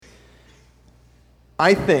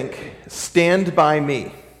I think Stand By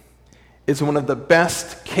Me is one of the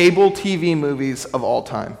best cable TV movies of all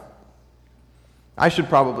time. I should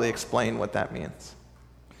probably explain what that means.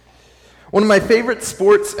 One of my favorite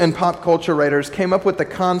sports and pop culture writers came up with the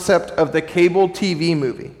concept of the cable TV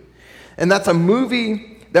movie. And that's a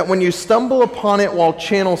movie that when you stumble upon it while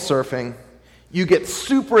channel surfing, you get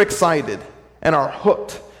super excited and are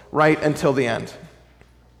hooked right until the end.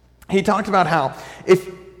 He talked about how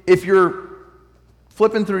if you're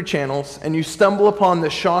flipping through channels and you stumble upon The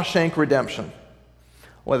Shawshank Redemption,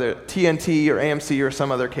 whether TNT or AMC or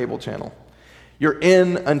some other cable channel, you're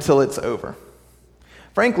in until it's over.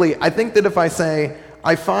 Frankly, I think that if I say,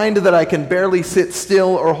 I find that I can barely sit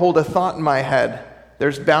still or hold a thought in my head,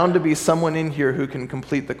 there's bound to be someone in here who can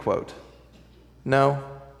complete the quote. No?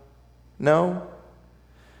 No?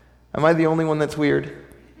 Am I the only one that's weird?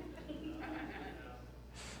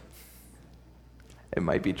 It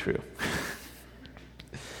might be true.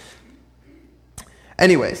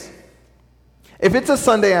 Anyways, if it's a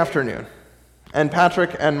Sunday afternoon, and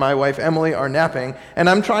Patrick and my wife Emily are napping, and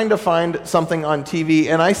I'm trying to find something on TV,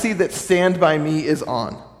 and I see that Stand By Me is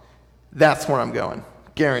on, that's where I'm going,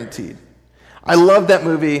 guaranteed. I love that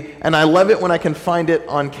movie, and I love it when I can find it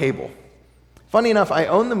on cable. Funny enough, I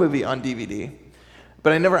own the movie on DVD,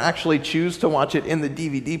 but I never actually choose to watch it in the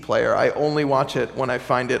DVD player. I only watch it when I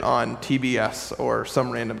find it on TBS or some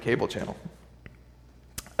random cable channel.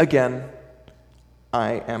 Again,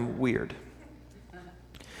 I am weird.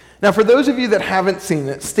 Now, for those of you that haven't seen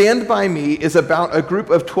it, Stand By Me is about a group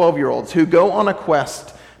of 12-year-olds who go on a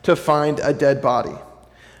quest to find a dead body.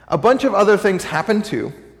 A bunch of other things happen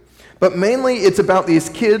too, but mainly it's about these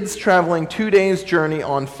kids traveling 2 days' journey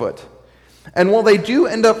on foot. And while they do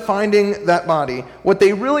end up finding that body, what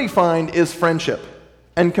they really find is friendship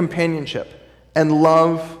and companionship and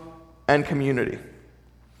love and community.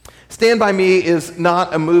 Stand By Me is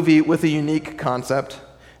not a movie with a unique concept.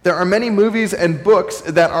 There are many movies and books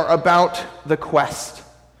that are about the quest.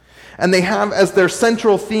 And they have as their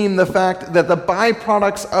central theme the fact that the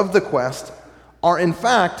byproducts of the quest are in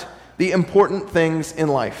fact the important things in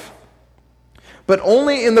life. But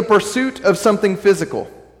only in the pursuit of something physical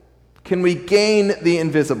can we gain the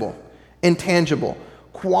invisible, intangible,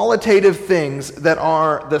 qualitative things that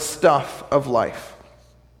are the stuff of life.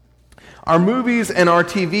 Our movies and our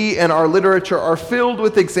TV and our literature are filled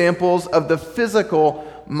with examples of the physical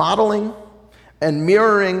modeling and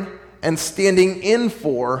mirroring and standing in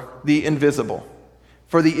for the invisible,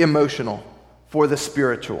 for the emotional, for the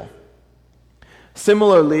spiritual.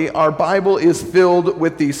 Similarly, our Bible is filled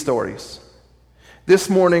with these stories. This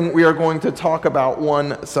morning, we are going to talk about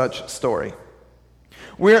one such story.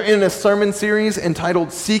 We're in a sermon series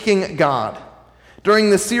entitled Seeking God.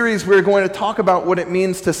 During this series, we're going to talk about what it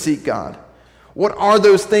means to seek God. What are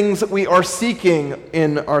those things that we are seeking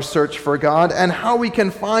in our search for God, and how we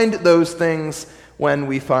can find those things when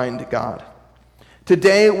we find God.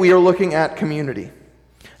 Today, we are looking at community,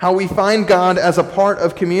 how we find God as a part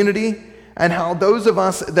of community, and how those of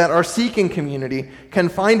us that are seeking community can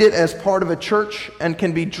find it as part of a church and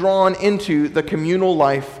can be drawn into the communal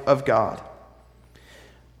life of God.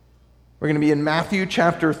 We're going to be in Matthew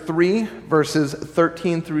chapter 3, verses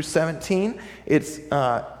 13 through 17. It's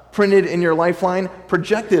printed in your Lifeline,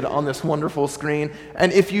 projected on this wonderful screen.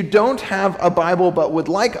 And if you don't have a Bible but would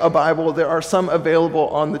like a Bible, there are some available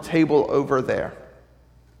on the table over there.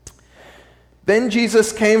 Then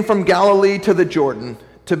Jesus came from Galilee to the Jordan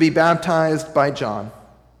to be baptized by John.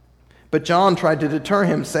 But John tried to deter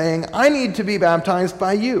him, saying, "I need to be baptized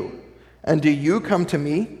by you, and do you come to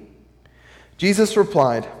me?" Jesus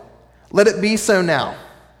replied, "Let it be so now.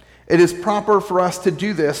 It is proper for us to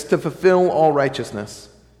do this to fulfill all righteousness."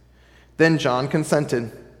 Then John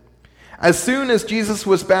consented. As soon as Jesus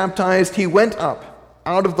was baptized, he went up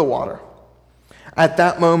out of the water. At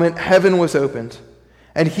that moment, heaven was opened,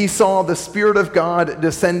 and he saw the Spirit of God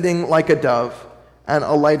descending like a dove and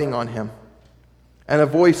alighting on him. And a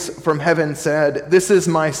voice from heaven said, "This is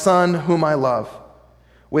my Son whom I love.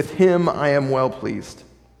 With him I am well pleased."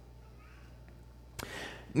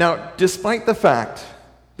 Now, despite the fact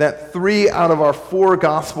that 3 out of our 4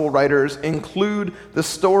 gospel writers include the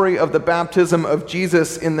story of the baptism of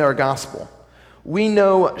Jesus in their gospel, we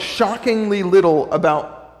know shockingly little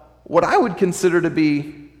about what I would consider to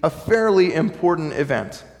be a fairly important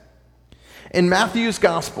event. In Matthew's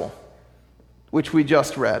gospel, which we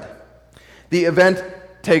just read, the event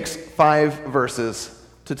takes 5 verses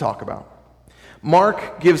to talk about.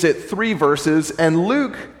 Mark gives it 3 verses, and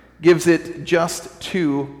Luke gives it just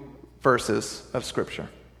 2 verses of Scripture.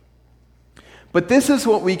 But this is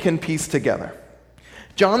what we can piece together.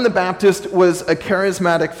 John the Baptist was a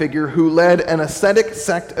charismatic figure who led an ascetic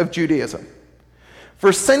sect of Judaism.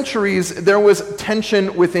 For centuries, there was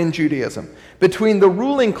tension within Judaism between the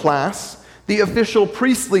ruling class, the official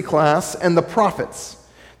priestly class, and the prophets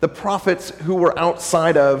who were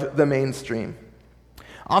outside of the mainstream.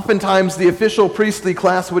 Oftentimes, the official priestly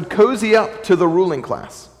class would cozy up to the ruling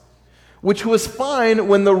class, which was fine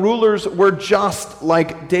when the rulers were just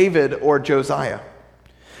like David or Josiah.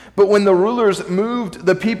 But when the rulers moved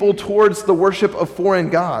the people towards the worship of foreign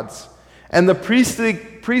gods, and the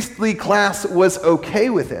priestly class was okay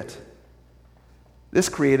with it, this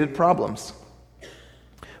created problems.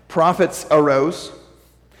 Prophets arose.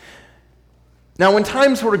 Now, when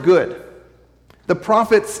times were good, the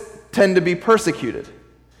prophets tend to be persecuted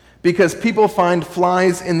because people find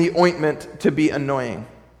flies in the ointment to be annoying.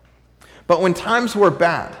 But when times were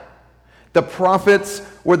bad, the prophets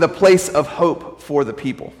were the place of hope for the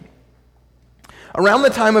people. Around the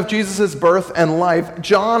time of Jesus' birth and life,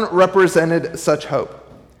 John represented such hope.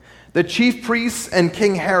 The chief priests and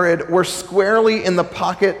King Herod were squarely in the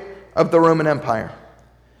pocket of the Roman Empire.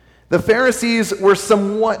 The Pharisees were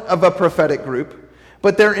somewhat of a prophetic group,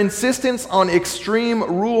 but their insistence on extreme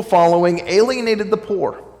rule following alienated the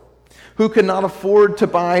poor, who could not afford to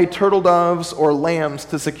buy turtle doves or lambs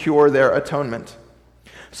to secure their atonement.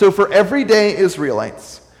 So for everyday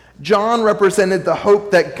Israelites, John represented the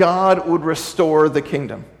hope that God would restore the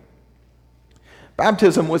kingdom.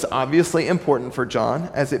 Baptism was obviously important for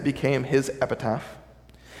John, as it became his epitaph.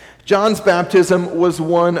 John's baptism was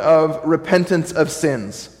one of repentance of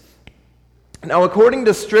sins. Now, according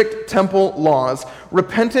to strict temple laws,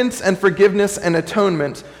 repentance and forgiveness and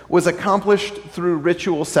atonement was accomplished through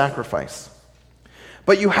ritual sacrifice.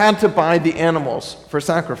 But you had to buy the animals for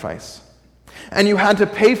sacrifice, and you had to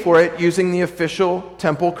pay for it using the official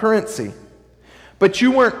temple currency. But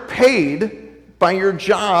you weren't paid by your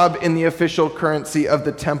job in the official currency of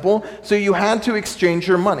the temple, so you had to exchange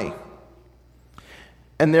your money.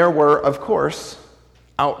 And there were, of course,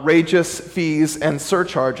 outrageous fees and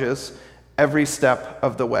surcharges every step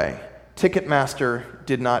of the way. Ticketmaster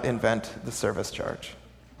did not invent the service charge.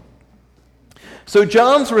 So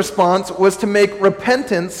John's response was to make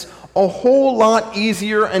repentance a whole lot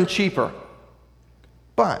easier and cheaper.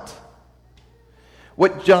 But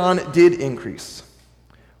what John did increase,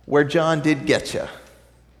 where John did get you,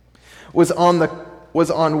 was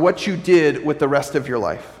on what you did with the rest of your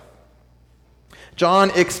life.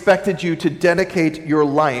 John expected you to dedicate your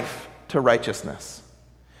life to righteousness.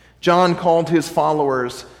 John called his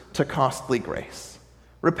followers to costly grace.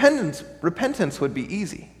 Repentance would be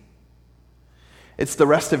easy. It's the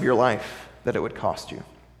rest of your life that it would cost you.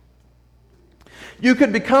 You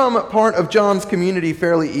could become part of John's community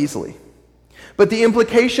fairly easily, but the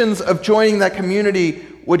implications of joining that community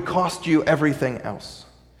would cost you everything else.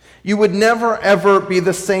 You would never, ever be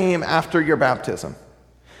the same after your baptism.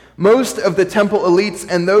 Most of the temple elites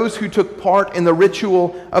and those who took part in the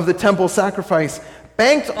ritual of the temple sacrifice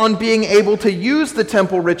banked on being able to use the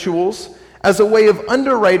temple rituals as a way of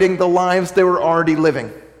underwriting the lives they were already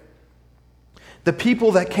living. The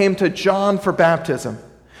people that came to John for baptism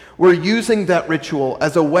were using that ritual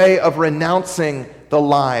as a way of renouncing the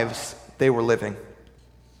lives they were living.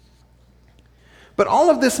 But all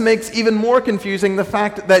of this makes even more confusing the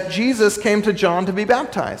fact that Jesus came to John to be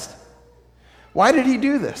baptized. Why did he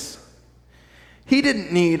do this? He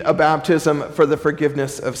didn't need a baptism for the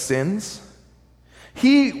forgiveness of sins.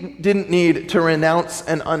 He didn't need to renounce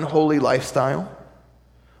an unholy lifestyle.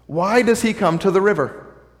 Why does he come to the river?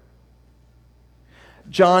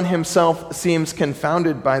 John himself seems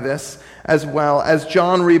confounded by this, as well as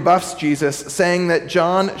John rebuffs Jesus, saying that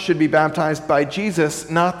John should be baptized by Jesus,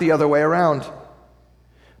 not the other way around.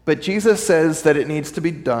 But Jesus says that it needs to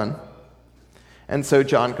be done, and so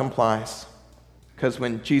John complies. Because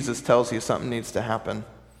when Jesus tells you something needs to happen,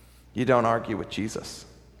 you don't argue with Jesus.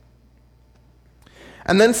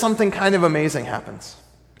 And then something kind of amazing happens.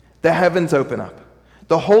 The heavens open up.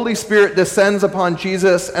 The Holy Spirit descends upon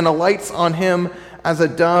Jesus and alights on him as a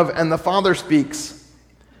dove, and the Father speaks,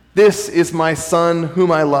 "This is my Son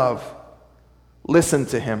whom I love. Listen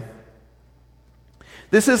to him."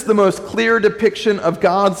 This is the most clear depiction of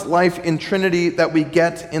God's life in Trinity that we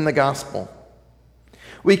get in the gospel.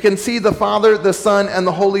 We can see the Father, the Son, and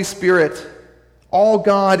the Holy Spirit, all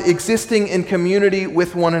God, existing in community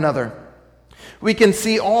with one another. We can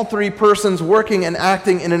see all three persons working and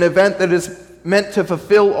acting in an event that is meant to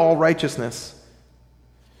fulfill all righteousness.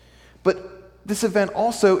 But this event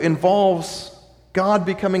also involves God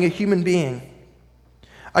becoming a human being,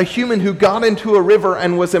 a human who got into a river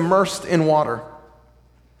and was immersed in water.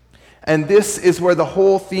 And this is where the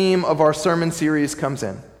whole theme of our sermon series comes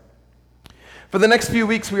in. For the next few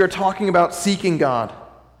weeks, we are talking about seeking God.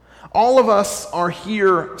 All of us are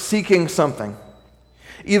here seeking something.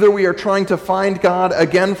 Either we are trying to find God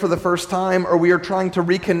again for the first time, or we are trying to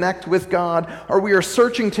reconnect with God, or we are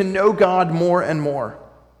searching to know God more and more.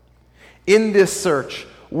 In this search,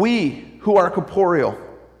 we who are corporeal,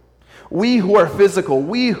 we who are physical,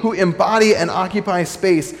 we who embody and occupy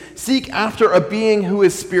space, seek after a being who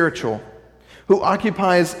is spiritual, who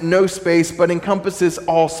occupies no space but encompasses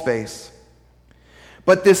all space.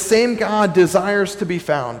 But this same God desires to be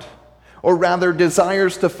found, or rather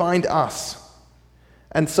desires to find us.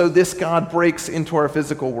 And so this God breaks into our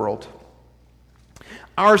physical world.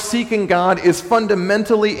 Our seeking God is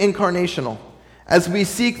fundamentally incarnational, as we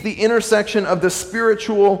seek the intersection of the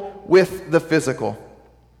spiritual with the physical,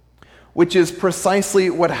 which is precisely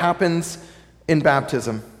what happens in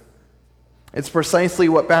baptism. It's precisely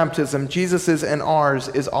what baptism, Jesus's and ours,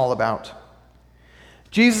 is all about.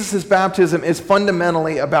 Jesus' baptism is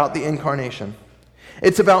fundamentally about the incarnation.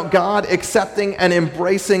 It's about God accepting and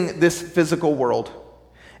embracing this physical world.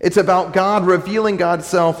 It's about God revealing God's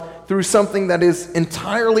self through something that is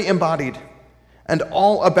entirely embodied and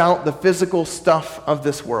all about the physical stuff of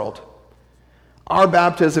this world. Our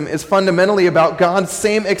baptism is fundamentally about God's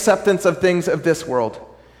same acceptance of things of this world,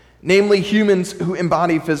 namely humans who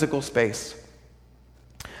embody physical space.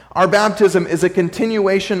 Our baptism is a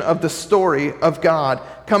continuation of the story of God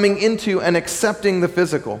coming into and accepting the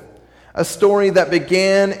physical, a story that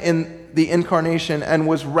began in the incarnation and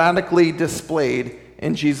was radically displayed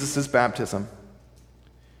in Jesus' baptism.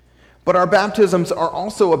 But our baptisms are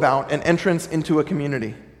also about an entrance into a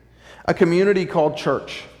community called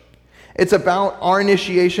church. It's about our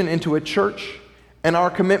initiation into a church and our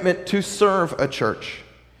commitment to serve a church.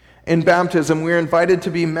 In baptism, we're invited to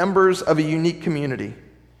be members of a unique community,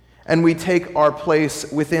 and we take our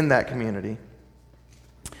place within that community.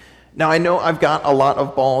 Now, I know I've got a lot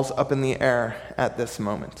of balls up in the air at this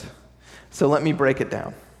moment, so let me break it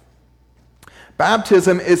down.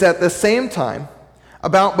 Baptism is at the same time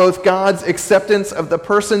about both God's acceptance of the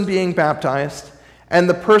person being baptized and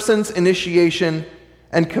the person's initiation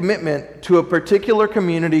and commitment to a particular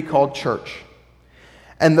community called church.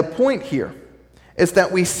 And the point here is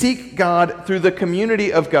that we seek God through the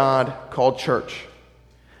community of God called church.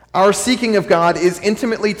 Our seeking of God is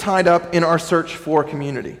intimately tied up in our search for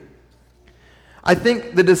community. I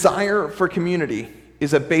think the desire for community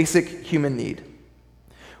is a basic human need.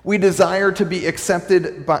 We desire to be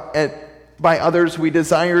accepted by others. We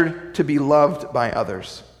desire to be loved by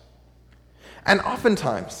others. And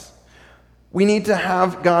oftentimes, we need to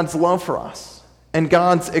have God's love for us and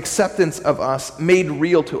God's acceptance of us made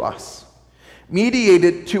real to us,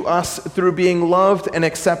 mediated to us through being loved and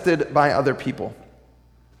accepted by other people.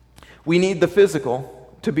 We need the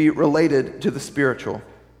physical to be related to the spiritual.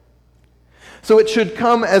 So it should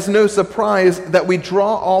come as no surprise that we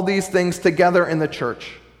draw all these things together in the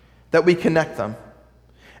church, that we connect them,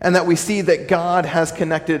 and that we see that God has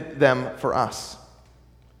connected them for us.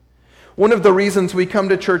 One of the reasons we come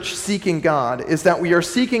to church seeking God is that we are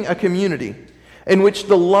seeking a community in which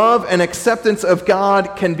the love and acceptance of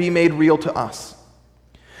God can be made real to us.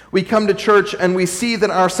 We come to church and we see that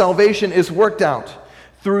our salvation is worked out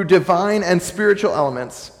through divine and spiritual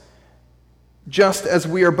elements, just as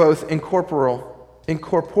we are both incorporeal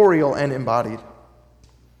and embodied.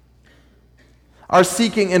 Our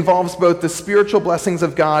seeking involves both the spiritual blessings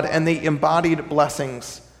of God and the embodied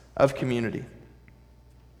blessings of community.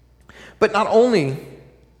 But not only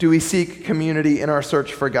do we seek community in our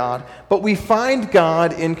search for God, but we find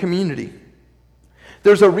God in community.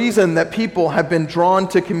 There's a reason that people have been drawn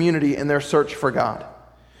to community in their search for God.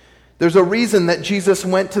 There's a reason that Jesus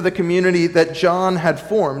went to the community that John had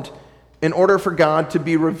formed in order for God to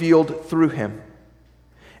be revealed through him.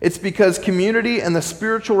 It's because community and the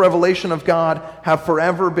spiritual revelation of God have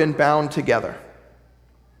forever been bound together.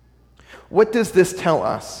 What does this tell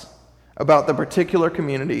us about the particular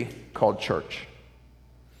community called church?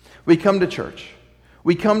 We come to church.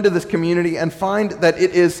 We come to this community and find that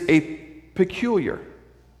it is a peculiar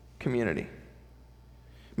community.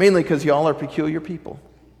 Mainly because y'all are peculiar people.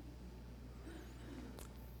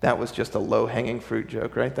 That was just a low-hanging fruit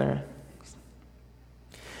joke right there.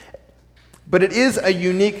 But it is a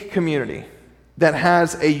unique community that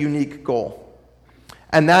has a unique goal.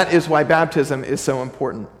 And that is why baptism is so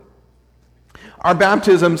important. Our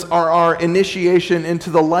baptisms are our initiation into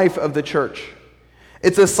the life of the church.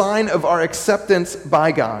 It's a sign of our acceptance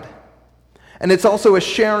by God. And it's also a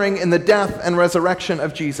sharing in the death and resurrection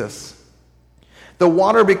of Jesus. The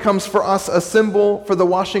water becomes for us a symbol for the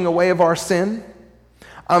washing away of our sin,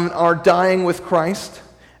 our dying with Christ,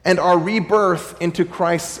 and our rebirth into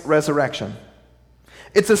Christ's resurrection.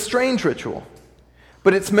 It's a strange ritual,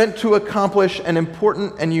 but it's meant to accomplish an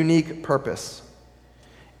important and unique purpose.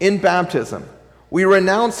 In baptism, we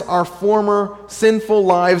renounce our former sinful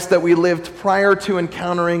lives that we lived prior to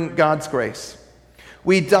encountering God's grace.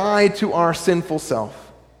 We die to our sinful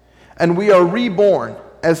self, and we are reborn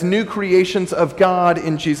as new creations of God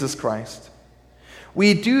in Jesus Christ.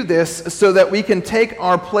 We do this so that we can take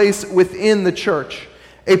our place within the church,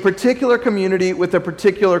 a particular community with a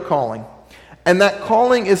particular calling. And that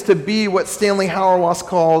calling is to be what Stanley Hauerwas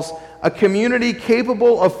calls a community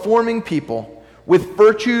capable of forming people with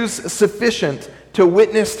virtues sufficient to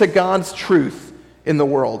witness to God's truth in the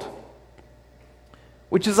world,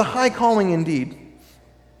 which is a high calling indeed.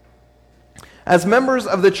 As members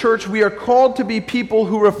of the church, we are called to be people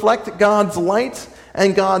who reflect God's light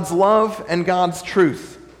and God's love and God's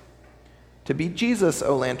truth. To be Jesus,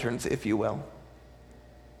 O lanterns, if you will.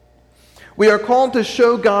 We are called to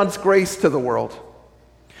show God's grace to the world.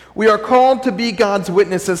 We are called to be God's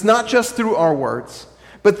witnesses, not just through our words,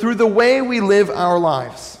 but through the way we live our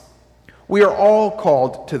lives. We are all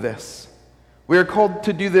called to this. We are called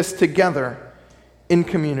to do this together in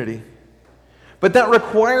community. But that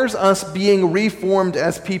requires us being reformed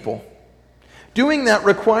as people. Doing that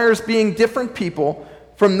requires being different people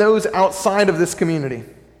from those outside of this community,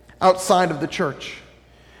 outside of the church.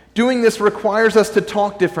 Doing this requires us to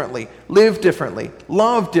talk differently, live differently,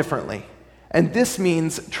 love differently, and this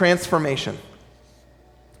means transformation.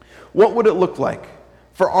 What would it look like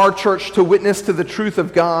for our church to witness to the truth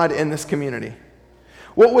of God in this community?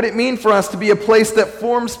 What would it mean for us to be a place that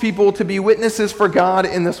forms people to be witnesses for God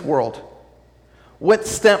in this world? What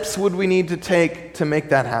steps would we need to take to make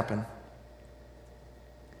that happen?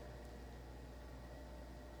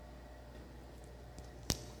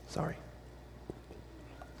 Sorry.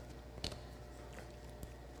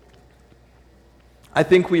 I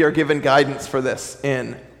think we are given guidance for this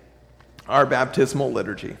in our baptismal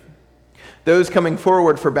liturgy. Those coming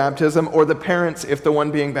forward for baptism, or the parents if the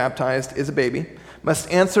one being baptized is a baby, must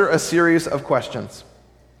answer a series of questions.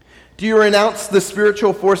 Do you renounce the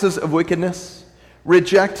spiritual forces of wickedness,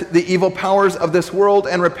 reject the evil powers of this world,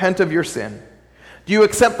 and repent of your sin? Do you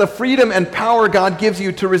accept the freedom and power God gives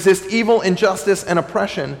you to resist evil, injustice, and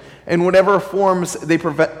oppression in whatever forms they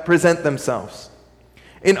present themselves?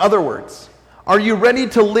 In other words, are you ready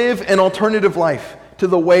to live an alternative life to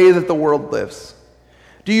the way that the world lives?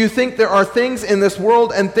 Do you think there are things in this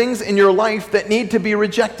world and things in your life that need to be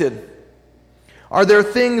rejected? Are there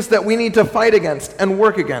things that we need to fight against and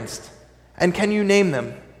work against? And can you name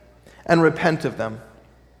them and repent of them?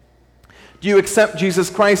 Do you accept Jesus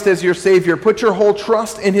Christ as your Savior, put your whole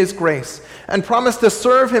trust in His grace, and promise to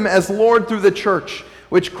serve Him as Lord through the church,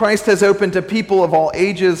 which Christ has opened to people of all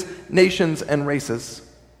ages, nations, and races?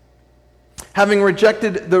 Having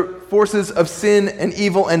rejected the forces of sin and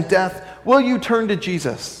evil and death, will you turn to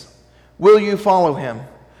Jesus? Will you follow Him?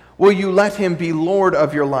 Will you let Him be Lord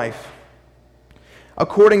of your life?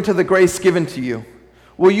 According to the grace given to you,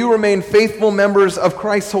 will you remain faithful members of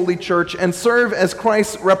Christ's holy church and serve as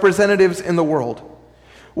Christ's representatives in the world?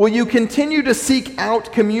 Will you continue to seek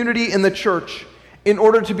out community in the church in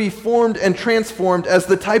order to be formed and transformed as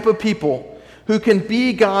the type of people who can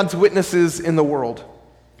be God's witnesses in the world?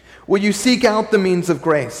 Will you seek out the means of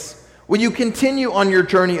grace? Will you continue on your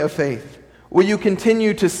journey of faith? Will you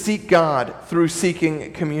continue to seek God through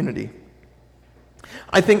seeking community?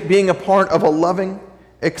 I think being a part of a loving,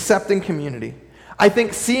 accepting community, I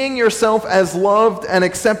think seeing yourself as loved and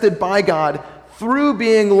accepted by God through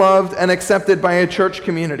being loved and accepted by a church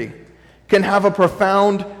community can have a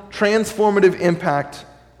profound, transformative impact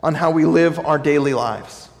on how we live our daily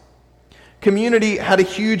lives. Community had a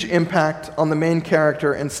huge impact on the main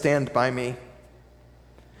character in Stand By Me.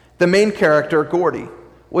 The main character, Gordy,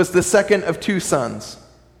 was the second of two sons.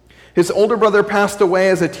 His older brother passed away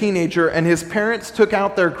as a teenager, and his parents took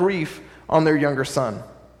out their grief on their younger son.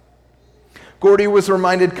 Gordy was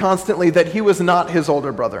reminded constantly that he was not his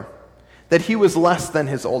older brother, that he was less than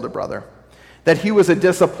his older brother, that he was a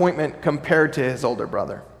disappointment compared to his older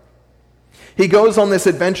brother. He goes on this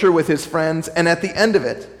adventure with his friends, and at the end of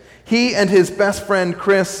it, he and his best friend,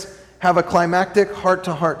 Chris, have a climactic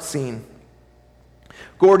heart-to-heart scene.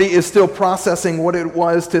 Gordy is still processing what it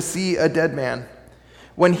was to see a dead man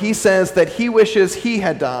when he says that he wishes he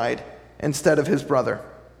had died instead of his brother.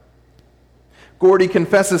 Gordy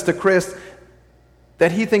confesses to Chris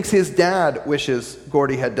that he thinks his dad wishes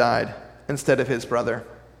Gordy had died instead of his brother,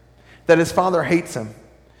 that his father hates him,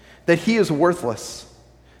 that he is worthless,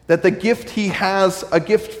 that the gift he has, a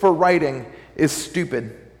gift for writing, is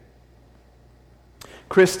stupid.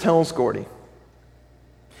 Chris tells Gordy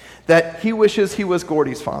that he wishes he was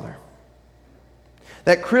Gordy's father.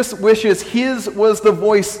 That Chris wishes his was the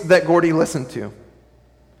voice that Gordy listened to.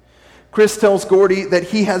 Chris tells Gordy that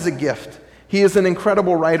he has a gift. He is an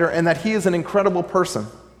incredible writer and that he is an incredible person.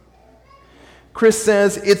 Chris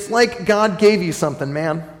says, it's like God gave you something,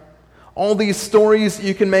 man. All these stories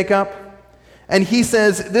you can make up. And he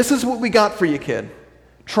says, this is what we got for you, kid.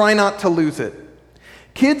 Try not to lose it.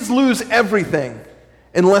 Kids lose everything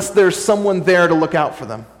unless there's someone there to look out for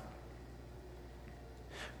them.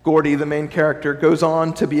 Gordy, the main character, goes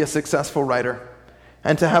on to be a successful writer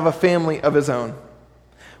and to have a family of his own.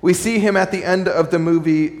 We see him at the end of the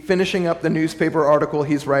movie finishing up the newspaper article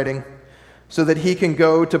he's writing so that he can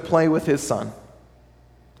go to play with his son.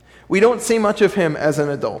 We don't see much of him as an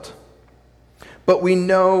adult, but we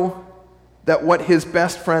know that what his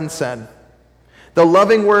best friend said, the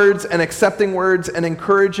loving words and accepting words and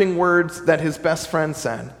encouraging words that his best friend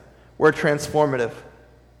said, were transformative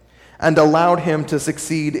and allowed him to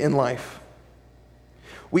succeed in life.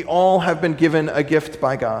 We all have been given a gift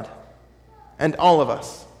by God, and all of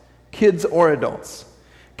us, kids or adults,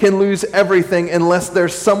 can lose everything unless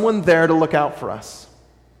there's someone there to look out for us.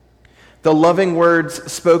 The loving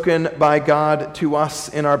words spoken by God to us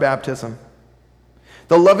in our baptism,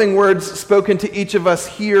 the loving words spoken to each of us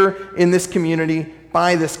here in this community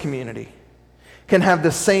by this community, can have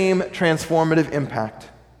the same transformative impact.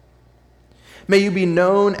 May you be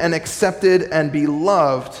known and accepted and be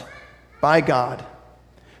loved by God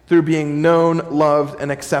through being known, loved,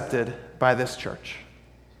 and accepted by this church.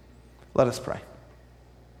 Let us pray.